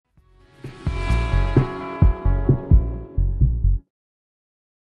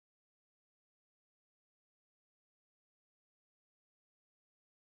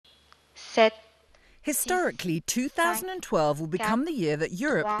Historically, 2012 will become the year that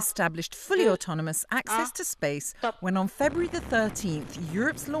Europe established fully autonomous access to space when on February the 13th,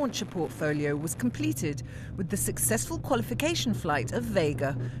 Europe's launcher portfolio was completed with the successful qualification flight of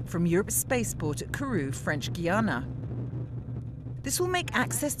Vega from Europe's spaceport at Kourou, French Guiana. This will make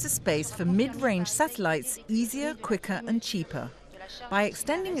access to space for mid-range satellites easier, quicker and cheaper. By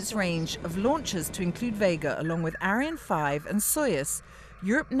extending its range of launchers to include Vega along with Ariane 5 and Soyuz,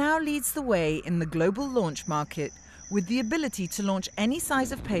 Europe now leads the way in the global launch market with the ability to launch any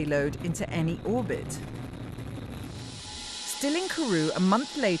size of payload into any orbit. Still in Kourou, a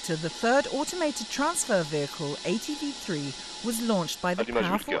month later, the third automated transfer vehicle, ATV-3, was launched by the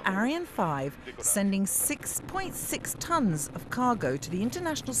powerful Ariane 5, sending 6.6 tons of cargo to the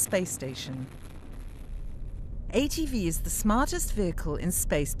International Space Station. ATV is the smartest vehicle in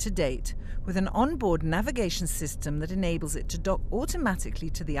space to date, with an onboard navigation system that enables it to dock automatically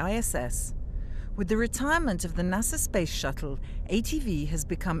to the ISS. With the retirement of the NASA Space Shuttle, ATV has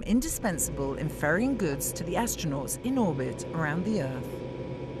become indispensable in ferrying goods to the astronauts in orbit around the Earth.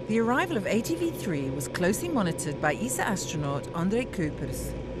 The arrival of ATV-3 was closely monitored by ESA astronaut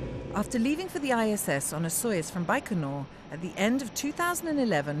Kourou. After leaving for the ISS on a Soyuz from Baikonur, at the end of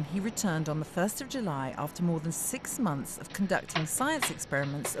 2011, he returned on the 1st of July after more than 6 months of conducting science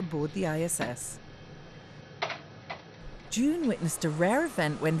experiments aboard the ISS. June witnessed a rare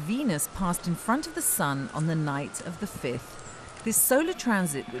event when Venus passed in front of the Sun on the night of the 5th. This solar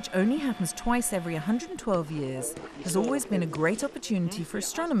transit, which only happens twice every 112 years, has always been a great opportunity for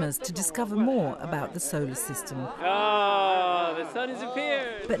astronomers to discover more about the solar system. The Sun has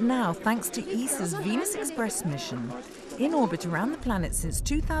appeared! But now, thanks to ESA's Venus Express mission, in orbit around the planet since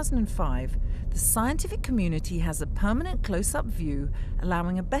 2005, the scientific community has a permanent close-up view,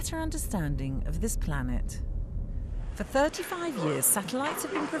 allowing a better understanding of this planet. For 35 years, satellites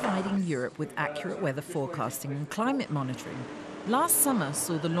have been providing Europe with accurate weather forecasting and climate monitoring. Last summer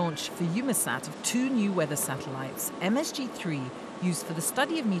saw the launch for EUMETSAT of 2 new weather satellites, MSG-3, used for the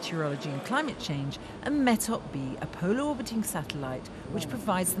study of meteorology and climate change, and METOP-B, a polar orbiting satellite, which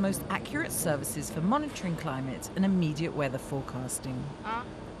provides the most accurate services for monitoring climate and immediate weather forecasting.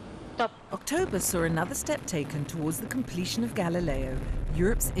 October saw another step taken towards the completion of Galileo,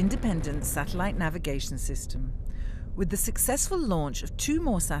 Europe's independent satellite navigation system. With the successful launch of 2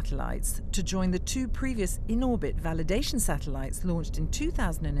 more satellites to join the 2 previous in-orbit validation satellites launched in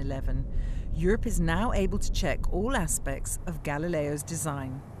 2011, Europe is now able to check all aspects of Galileo's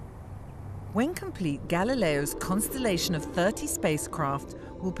design. When complete, Galileo's constellation of 30 spacecraft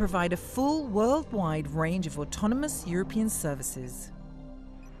will provide a full worldwide range of autonomous European services.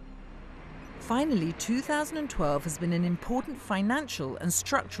 Finally, 2012 has been an important financial and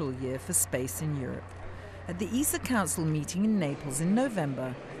structural year for space in Europe. At the ESA Council meeting in Naples in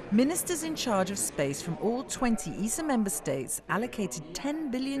November, ministers in charge of space from all 20 ESA member states allocated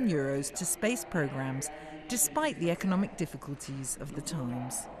 €10 billion to space programs, despite the economic difficulties of the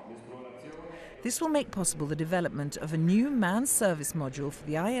times. This will make possible the development of a new manned service module for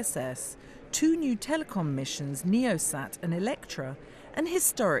the ISS, 2 new telecom missions, NEOSat and Electra, and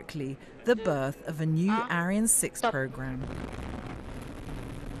historically, the birth of a new Ariane 6 program.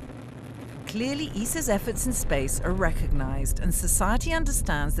 Clearly, ESA's efforts in space are recognized, and society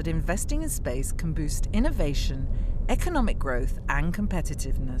understands that investing in space can boost innovation, economic growth, and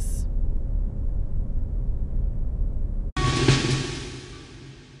competitiveness.